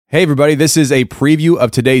Hey everybody, this is a preview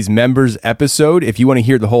of today's members episode. If you want to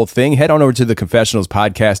hear the whole thing, head on over to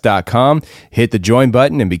theconfessionalspodcast.com, hit the join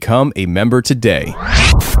button, and become a member today.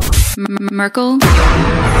 Merkel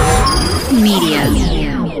Media.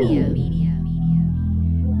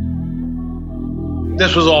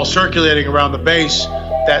 This was all circulating around the base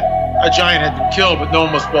that a giant had been killed, but no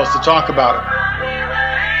one was supposed to talk about it.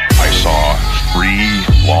 I saw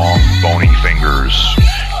 3 long, bony fingers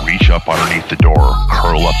reach up underneath the door,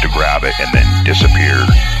 curl up to grab it, and then disappear.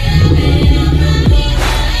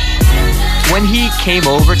 When he came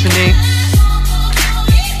over to me,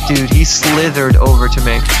 dude, he slithered over to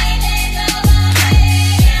me.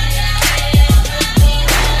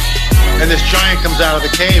 And this giant comes out of the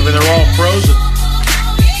cave, and they're all frozen.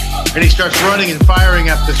 And he starts running and firing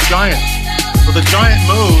at this giant. Well, the giant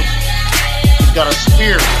moves. He's got a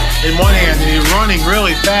spear in one hand, and he's running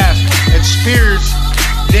really fast and spears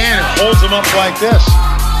Dan and holds him up like this.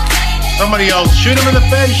 Somebody yells, shoot him in the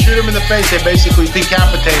face, shoot him in the face. They basically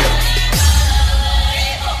decapitate him.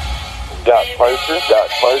 Got closer.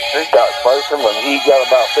 When he got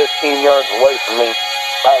about 15 yards away from me,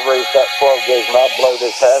 I raised that 12 gauge and I blowed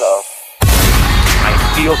his head off. I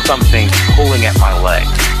feel something pulling at my leg,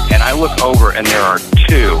 and I look over and there are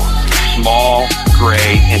 2 small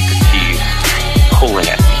gray entities pulling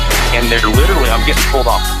at me. And they're literally, I'm getting pulled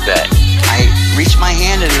off the bed. I reached my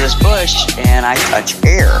hand into this bush and I touched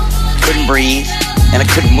air. Couldn't breathe and I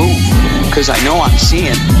couldn't move because I know I'm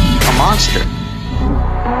seeing a monster.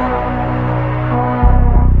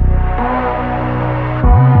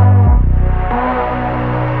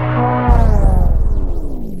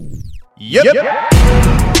 Yep.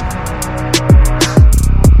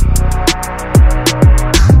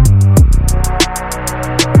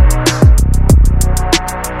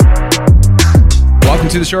 Welcome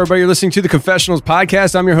to the show, everybody. You're listening to the Confessionals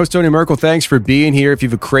Podcast. I'm your host, Tony Merkel. Thanks for being here. If you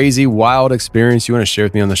have a crazy, wild experience you want to share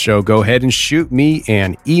with me on the show, go ahead and shoot me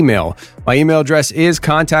an email. My email address is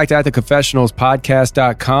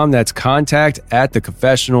contact@theconfessionalspodcast.com. That's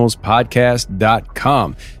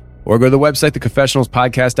contact@theconfessionalspodcast.com. Or go to the website,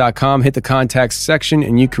 theconfessionalspodcast.com, hit the contact section,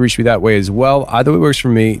 and you can reach me that way as well. Either way works for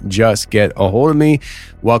me. Just get a hold of me.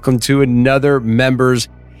 Welcome to another Members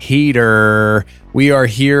Heater. We are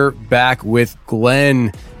here back with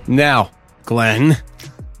Glenn. Now, Glenn,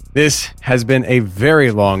 this has been a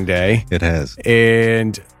very long day. It has.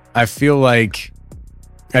 And I feel like,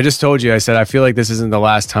 I just told you, I said, I feel like this isn't the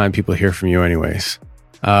last time people hear from you anyways.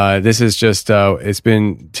 This is just, today has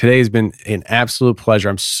been an absolute pleasure.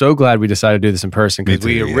 I'm so glad we decided to do this in person because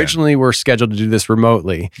we originally were scheduled to do this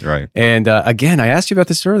remotely. Right. And again, I asked you about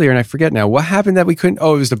this earlier and I forget now. What happened that we couldn't?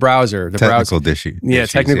 Oh, it was the browser. Technical issues. Yeah,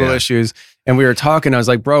 technical issues. And we were talking. I was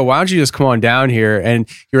like, bro, why don't you just come on down here? And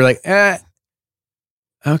you were like,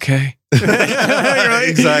 okay.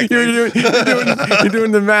 Exactly. You're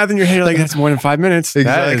doing the math in your head. You're like, that's more than 5 minutes.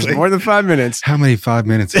 Exactly. That is more than 5 minutes. How many 5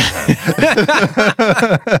 minutes is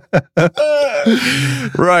that?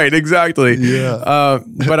 Right, exactly. Yeah.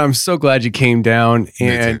 But I'm so glad you came down.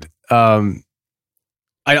 And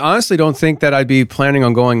I honestly don't think that I'd be planning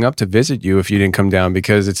on going up to visit you if you didn't come down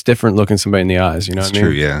because it's different looking somebody in the eyes. You know what I mean?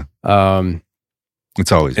 True, yeah.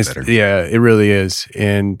 It's always better. Yeah, it really is.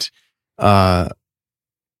 And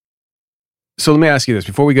so let me ask you this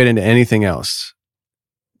before we get into anything else.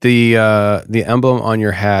 The emblem on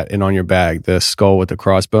your hat and on your bag, the skull with the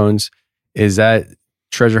crossbones, is that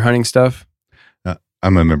treasure hunting stuff?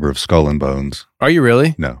 I'm a member of Skull and Bones. Are you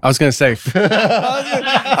really? No. I was going to say.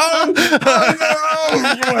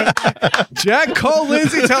 Jack, call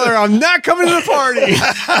Lindsay, tell her I'm not coming to the party.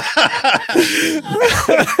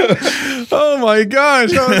 Oh my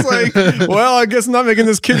gosh. I was like, well, I guess I'm not making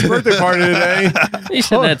this kid's birthday party today. You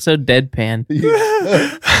said that so deadpan.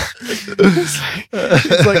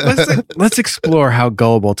 It's like, let's explore how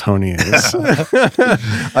gullible Tony is.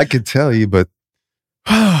 I could tell you, but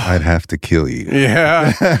I'd have to kill you.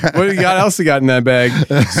 Yeah. What do you got else you got in that bag?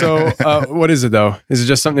 So what is it though? Is it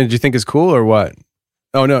just something that you think is cool or what?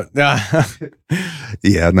 Oh no.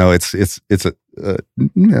 Yeah, no, it's a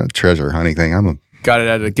treasure hunting thing. Got it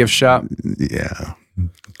at a gift shop? Yeah.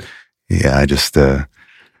 Yeah, I just I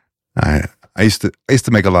used to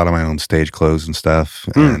make a lot of my own stage clothes and stuff,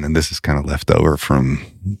 and this is kind of left over from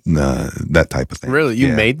that type of thing. Really?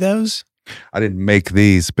 You made those? I didn't make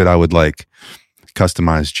these, but I would like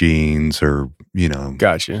customize jeans or,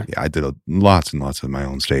 Gotcha. Yeah, I did lots and lots of my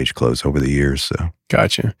own stage clothes over the years. So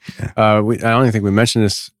gotcha. Yeah. I don't even think we mentioned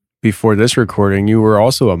this before this recording. You were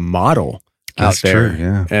also a model out there. True,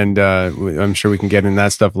 yeah. And I'm sure we can get into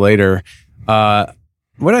that stuff later. What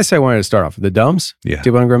did I say I wanted to start off with? The Dumbs? Yeah.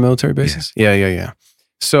 Deep Underground Military Bases? Yeah.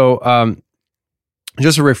 So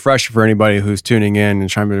just a refresher for anybody who's tuning in and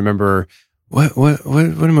trying to remember what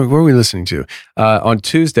are we listening to? On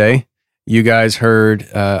Tuesday, you guys heard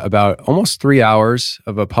about almost 3 hours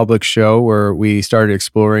of a public show where we started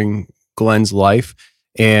exploring Glenn's life.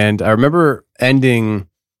 And I remember ending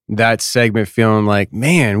that segment feeling like,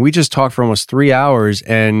 man, we just talked for almost 3 hours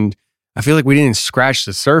and I feel like we didn't scratch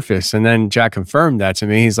the surface. And then Jack confirmed that to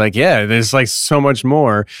me. He's like, yeah, there's like so much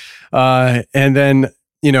more. And then,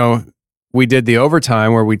 we did the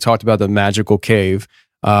overtime where we talked about the magical cave.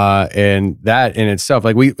 And that in itself,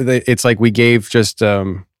 like it's like we gave just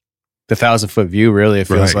the 1,000-foot view, really, it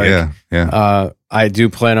feels like. Yeah. I do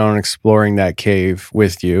plan on exploring that cave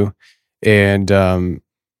with you. And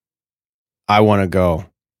I want to go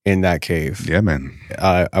in that cave. Yeah, man.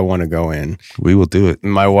 I want to go in. We will do it.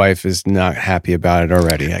 My wife is not happy about it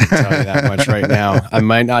already. I can tell you that much right now. I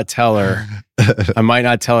might not tell her.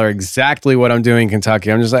 Exactly what I'm doing in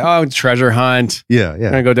Kentucky. I'm just like, oh, treasure hunt. Yeah. I'm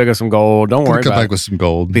going to go dig up some gold. Don't worry about it. Come back with some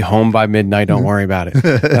gold. Be home by midnight. Don't worry about it.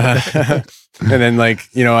 And then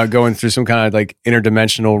I'm going through some kind of like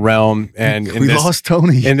interdimensional realm. And we lost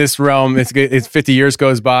Tony. In this realm, it's 50 years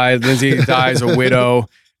goes by. Lindsay dies a widow.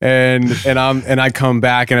 And I come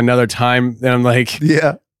back in another time and I'm like,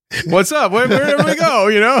 yeah, what's up? Where did we go?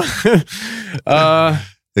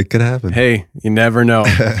 It could happen. Hey, you never know.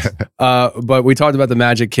 But we talked about the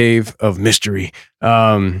magic cave of mystery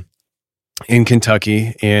in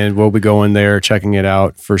Kentucky, and we'll be going there, checking it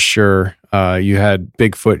out for sure. You had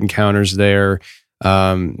Bigfoot encounters there.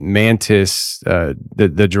 Mantis,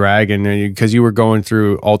 the dragon, because you were going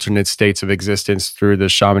through alternate states of existence through the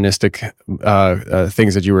shamanistic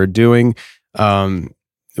things that you were doing,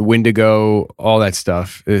 Wendigo, all that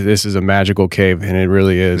stuff. This is a magical cave, and it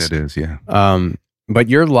really is. It is, yeah. But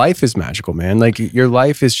your life is magical, man. Like your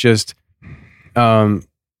life is just,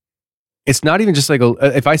 it's not even just like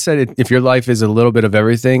if I said if your life is a little bit of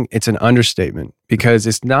everything, it's an understatement, because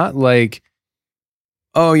it's not like,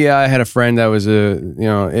 oh yeah, I had a friend that was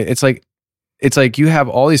it's like you have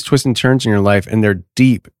all these twists and turns in your life, and they're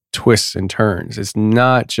deep twists and turns. It's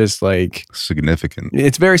not just like significant.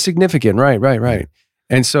 It's very significant. Right.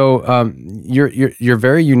 And so, you're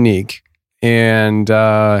very unique, and,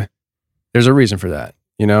 there's a reason for that,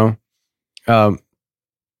 and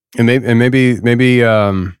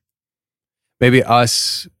maybe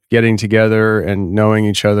us getting together and knowing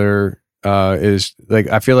each other is like,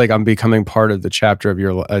 I feel like I'm becoming part of the chapter of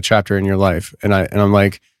your chapter in your life, and I'm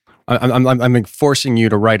like, I'm like forcing you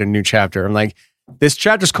to write a new chapter. I'm like, this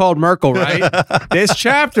chapter's called Merkel, right? This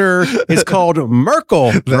chapter is called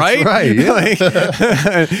Merkel, right? That's right. Yeah. Like,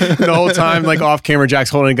 the whole time, like off camera, Jack's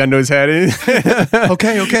holding a gun to his head.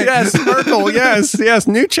 Okay. Yes, Merkel. Yes.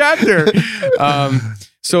 New chapter.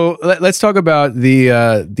 So let's talk about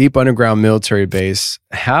the deep underground military base.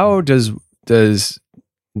 How does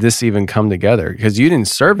this even come together? Because you didn't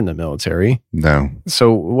serve in the military. No.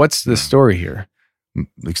 So what's the story here?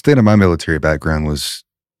 The extent of my military background was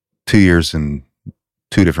 2 years in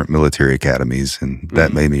 2 different military academies, and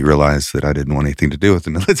that made me realize that I didn't want anything to do with the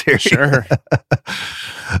military. Sure.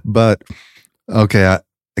 But okay,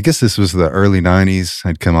 I guess this was the early 90s.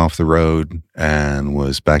 I'd come off the road and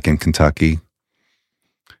was back in Kentucky,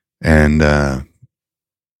 and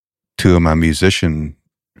 2 of my musician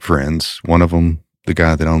friends, one of them, the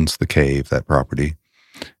guy that owns the cave, that property,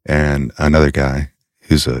 and another guy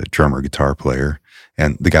who's a drummer, guitar player,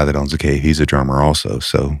 and the guy that owns the cave, he's a drummer also.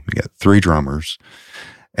 So we got 3 drummers,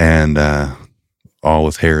 and all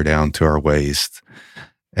with hair down to our waist.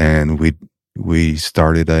 And we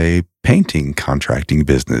started a painting contracting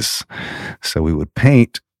business. So we would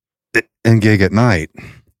paint and gig at night,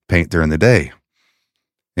 paint during the day,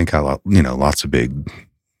 and got lots of big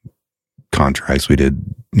contracts. We did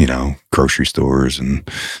grocery stores and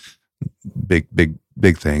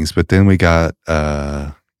big things. But then we got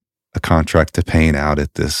a contract to paint out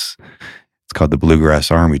at this, it's called the Bluegrass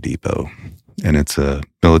Army Depot, and it's a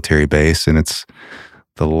military base, and it's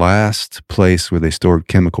the last place where they stored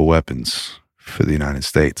chemical weapons for the United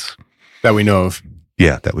States. That we know of.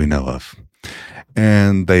 Yeah, that we know of.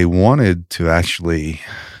 And they wanted to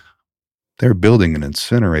they're building an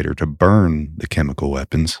incinerator to burn the chemical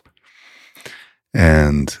weapons.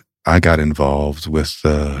 And I got involved with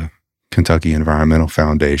the Kentucky Environmental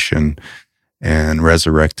Foundation and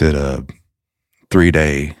resurrected a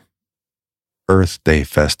 3-day Earth Day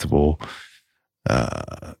festival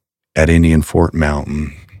at Indian Fort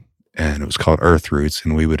Mountain, and it was called Earth Roots,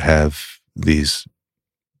 and we would have these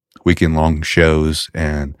weekend-long shows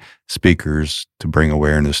and speakers to bring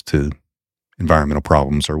awareness to environmental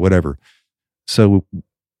problems or whatever. So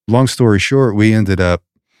long story short, we ended up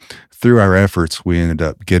through our efforts, we ended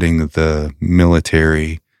up getting the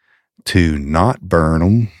military to not burn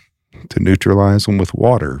them, to neutralize them with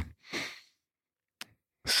water.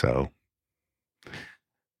 So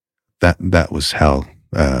that was how,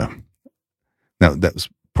 that was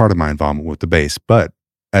part of my involvement with the base. But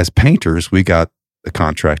as painters, we got a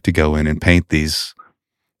contract to go in and paint these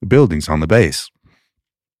buildings on the base.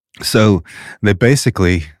 So they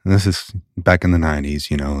basically, this is back in the 90s,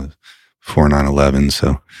 before 9/11.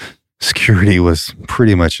 So security was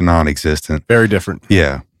pretty much non-existent. Very different.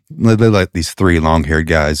 Yeah. They let these 3 long-haired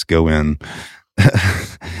guys go in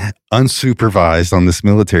unsupervised on this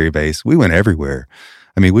military base. We went everywhere.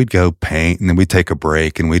 I mean, we'd go paint and then we'd take a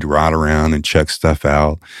break and we'd ride around and check stuff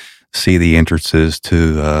out, see the entrances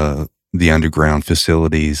to the underground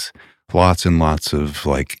facilities, lots and lots of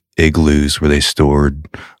like igloos where they stored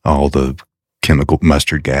all the chemical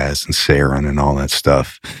mustard gas and sarin and all that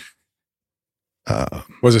stuff.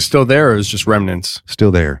 Was it still there or was it just remnants?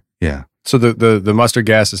 Still there, yeah. So the mustard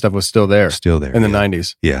gas and stuff was still there? Still there. In the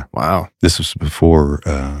 90s? Yeah. Wow. This was before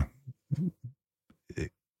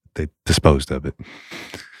they disposed of it.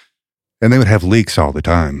 And they would have leaks all the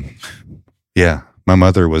time. Yeah. My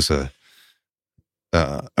mother was a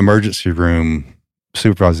emergency room,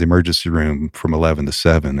 supervised the emergency room from 11 to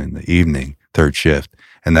 7 in the evening, 3rd shift.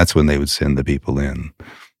 And that's when they would send the people in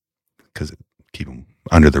because it keep them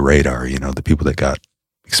under the radar, the people that got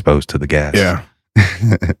exposed to the gas. Yeah.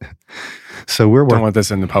 So we're don't want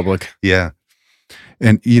this in the public. Yeah.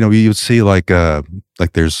 And, you would see like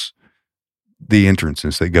there's the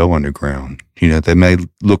entrances that go underground, they may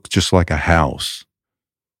look just like a house.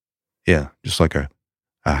 Yeah. Just like a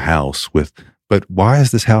house but why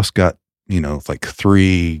has this house got, like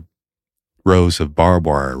 3 rows of barbed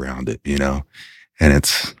wire around it, and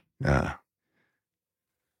it's,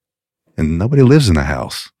 and nobody lives in the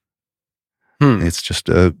house. It's just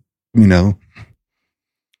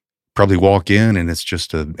probably walk in and it's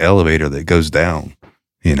just an elevator that goes down,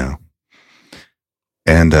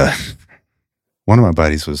 And one of my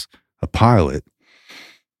buddies was a pilot.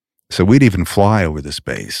 So we'd even fly over the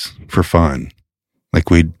space for fun. Like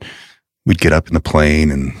we'd get up in the plane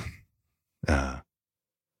and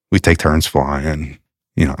we'd take turns flying.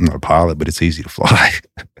 I'm not a pilot, but it's easy to fly.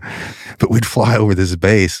 But we'd fly over this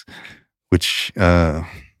base, which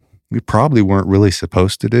we probably weren't really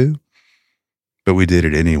supposed to do. But we did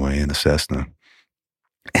it anyway in a Cessna.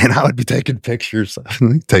 And I would be taking pictures,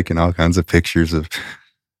 taking all kinds of pictures of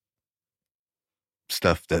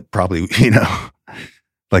stuff that probably,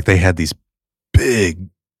 like they had these big,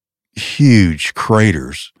 huge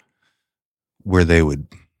craters where they would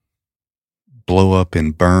blow up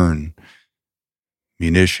and burn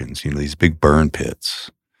munitions, these big burn pits.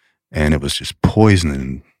 And it was just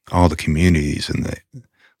poisoning all the communities and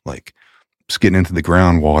just getting into the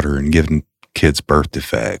groundwater and giving kids birth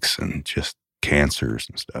defects and just cancers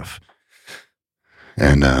and stuff.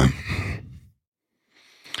 And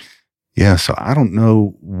yeah, so I don't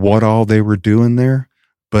know what all they were doing there,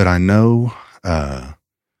 but I know the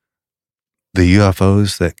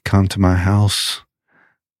UFOs that come to my house,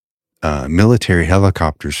 military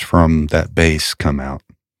helicopters from that base come out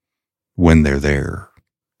when they're there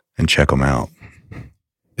and check them out.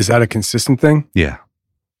 Is that a consistent thing? Yeah.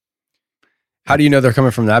 How do you know they're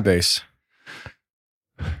coming from that base?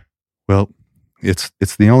 Well, it's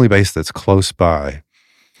the only base that's close by.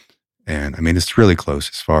 And I mean, it's really close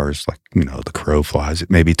as far as the crow flies. It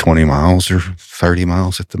may be 20 miles or 30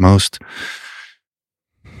 miles at the most.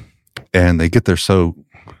 And they get there so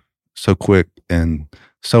quick and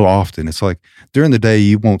so often. It's like during the day,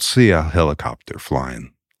 you won't see a helicopter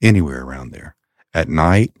flying anywhere around there. At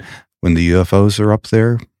night, when the UFOs are up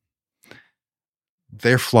there,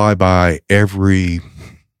 they fly by every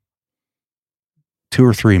 2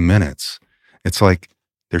 or 3 minutes. It's like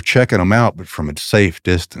they're checking them out, but from a safe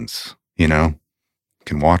distance, you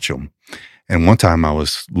can watch them. And one time I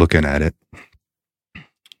was looking at it,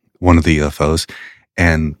 one of the UFOs,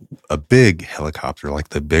 and a big helicopter, like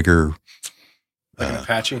the bigger, like an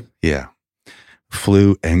Apache? Yeah.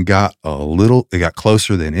 Flew and got it got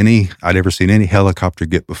closer than I'd ever seen any helicopter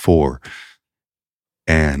get before.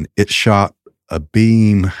 And it shot a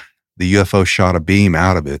beam, the UFO shot a beam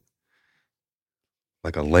out of it,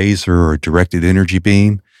 like a laser or a directed energy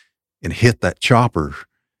beam, and hit that chopper.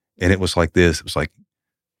 And it was like this. It was like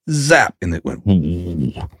zap. And it went,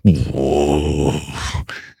 whoa.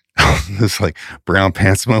 It's like brown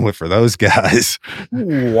pants moment for those guys.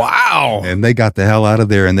 Wow. And they got the hell out of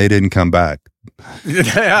there and they didn't come back.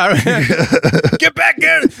 Get back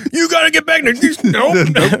there. You got to get back there. Nope.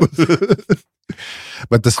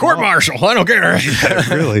 But the Court martial, I don't care.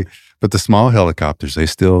 Yeah, really. But the small helicopters,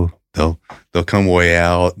 they'll come way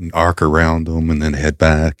out and arc around them and then head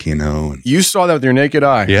back, And, You saw that with your naked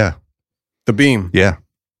eye? yeah. The beam? Yeah.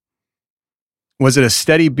 Was it a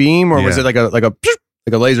steady beam or was Yeah. it like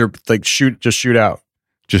a laser, like shoot out?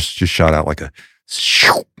 Just shot out like a.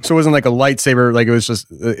 So it wasn't like a lightsaber, like it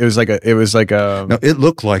was like a. No, it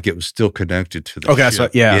looked like it was still connected to the. Okay, ship. so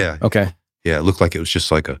yeah. Yeah. Okay. Yeah, it looked like it was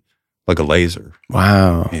just like a laser,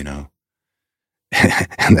 Wow. And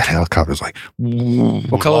that helicopter was like,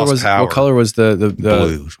 What color was the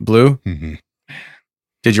blue? Blue? Mm-hmm.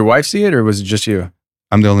 Did your wife see it or was it just you?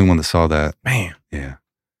 I'm the only one that saw that. Man. Yeah.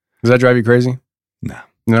 Does that drive you crazy? No.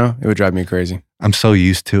 No, it would drive me crazy. I'm so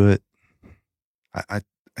used to it. I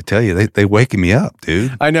tell you, they waking me up,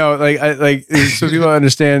 dude. I know, so people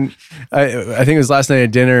understand. I think it was last night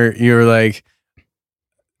at dinner. You were like,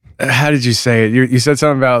 how did you say it? You said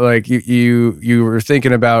something about like you were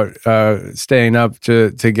thinking about staying up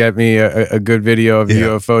to get me a good video of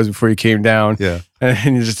UFOs before you came down. Yeah,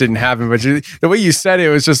 and it just didn't happen. But the way you said it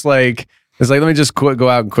was just like. It's like, let me just go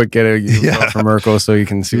out and quick get a UFO from Merkel so you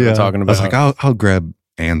can see what I'm talking about. I was like, I'll grab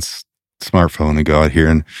Ann's smartphone and go out here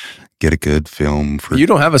and get a good film for. You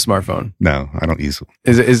don't have a smartphone. No, I don't use one.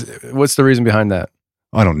 What's the reason behind that?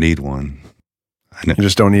 I don't need one. You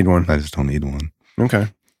just don't need one. I just don't need one. Okay.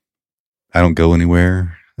 I don't go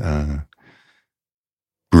anywhere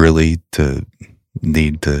really to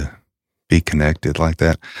need to be connected like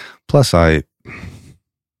that. Plus,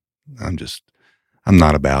 I'm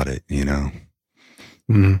not about it,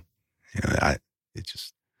 Mm-hmm.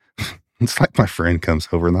 It's like my friend comes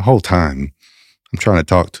over and the whole time I'm trying to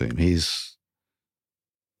talk to him. He's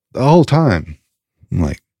the whole time. I'm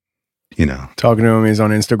like, talking to him. He's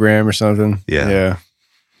on Instagram or something. Yeah.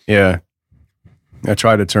 I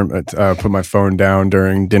try to put my phone down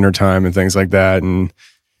during dinner time and things like that. And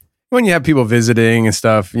when you have people visiting and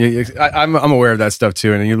stuff, I'm aware of that stuff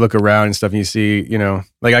too. And then you look around and stuff and you see,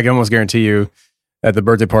 like I can almost guarantee you at the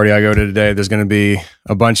birthday party I go to today, there's going to be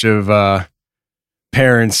a bunch of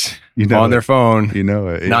parents on their phone,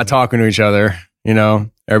 not talking to each other.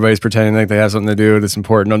 Everybody's pretending like they have something to do that's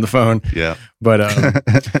important on the phone. Yeah. But,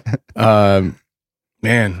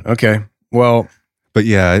 man, okay. Well, but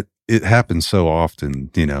yeah, it happens so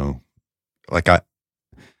often, it's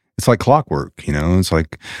like clockwork, it's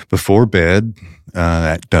like before bed,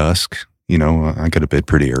 at dusk, I go to bed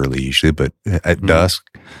pretty early usually, but at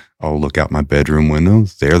dusk, I'll look out my bedroom window.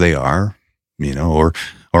 There they are, or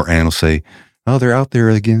Ann will say, "Oh, they're out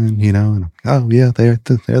there again," and oh yeah, there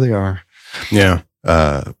they are. Yeah.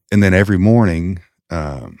 And then every morning,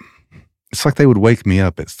 it's like they would wake me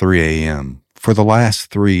up at 3 a.m. for the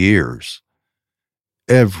last 3 years.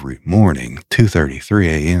 Every morning, 2:30, 3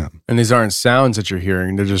 a.m. And these aren't sounds that you're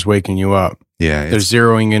hearing. They're just waking you up. Yeah. They're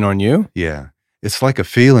zeroing in on you? Yeah. It's like a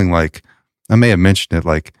feeling like, I may have mentioned it,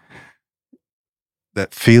 like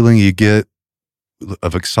that feeling you get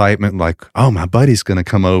of excitement, like, oh, my buddy's going to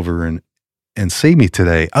come over and see me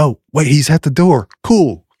today. Oh, wait, he's at the door.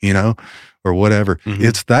 Cool. Or whatever. Mm-hmm.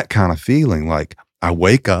 It's that kind of feeling. Like I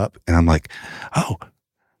wake up and I'm like, oh,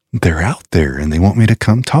 they're out there and they want me to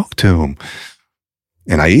come talk to them.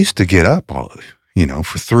 And I used to get up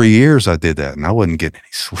for 3 years I did that and I wasn't getting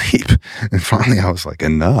any sleep. And finally I was like,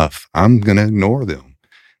 enough, I'm going to ignore them.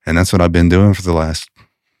 And that's what I've been doing for the last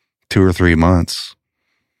 2 or 3 months.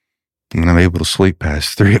 And I'm able to sleep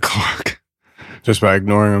past 3 o'clock. Just by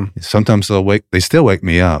ignoring them. Sometimes they still wake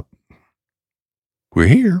me up. We're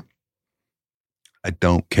here. I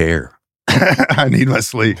don't care. I need my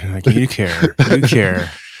sleep. Like, you care. You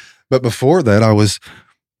care. But before that,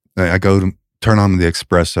 I go to turn on the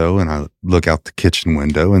espresso and I look out the kitchen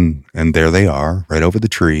window and there they are right over the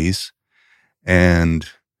trees. And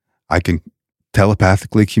I can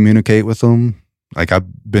telepathically communicate with them. Like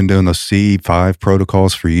I've been doing those C5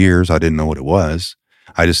 protocols for years. I didn't know what it was.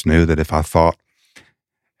 I just knew that if I thought,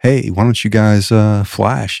 hey, why don't you guys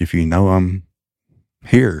flash if you know I'm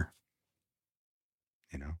here?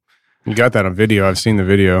 You got that on video. I've seen the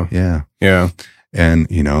video. Yeah. Yeah. And,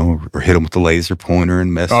 or hit them with the laser pointer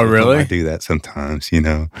and mess with them. Really? I do that sometimes,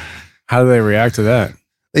 How do they react to that?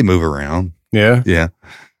 They move around. Yeah? Yeah.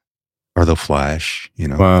 Or they'll flash,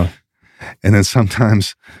 Wow. And then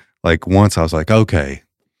sometimes, like once I was like, okay,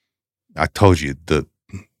 I told you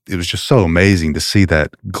it was just so amazing to see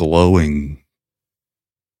that glowing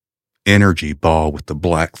energy ball with the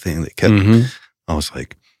black thing that kept, I was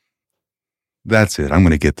like, that's it. I'm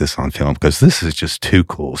going to get this on film because this is just too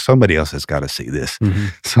cool. Somebody else has got to see this. Mm-hmm.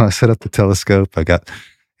 So I set up the telescope. I got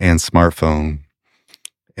Ann's smartphone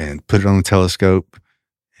and put it on the telescope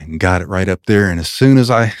and got it right up there. And as soon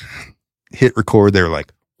as I hit record. They were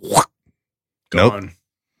like, nope. Gone.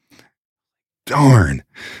 Darn.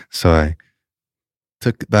 So I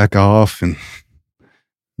took it back off and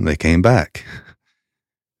they came back.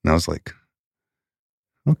 And I was like,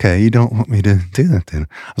 okay, you don't want me to do that then.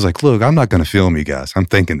 I was like, look, I'm not going to film you guys. I'm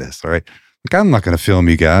thinking this, all right? Like, I'm not going to film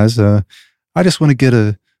you guys. I just want to get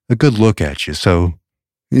a good look at you. So,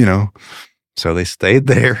 you know, so they stayed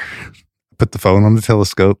there, put the phone on the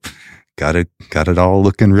telescope, got it all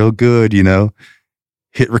looking real good, you know,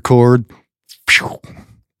 hit record.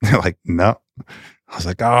 They're like, no. I was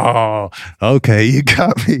like, oh, okay, you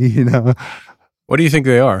got me, you know. What do you think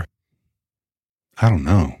they are? I don't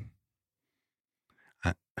know.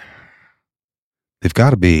 They've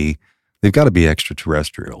got to be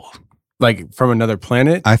extraterrestrial. Like from another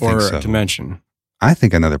planet I think or so. a dimension? I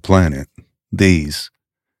think another planet. These.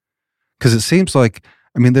 Because it seems like,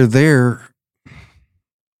 I mean, they're there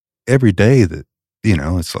every day that, you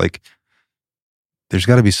know, it's like, there's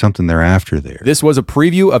got to be something they're after there. This was a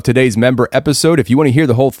preview of today's member episode. If you want to hear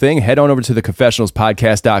the whole thing, head on over to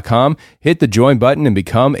theconfessionalspodcast.com, hit the join button, and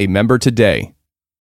become a member today.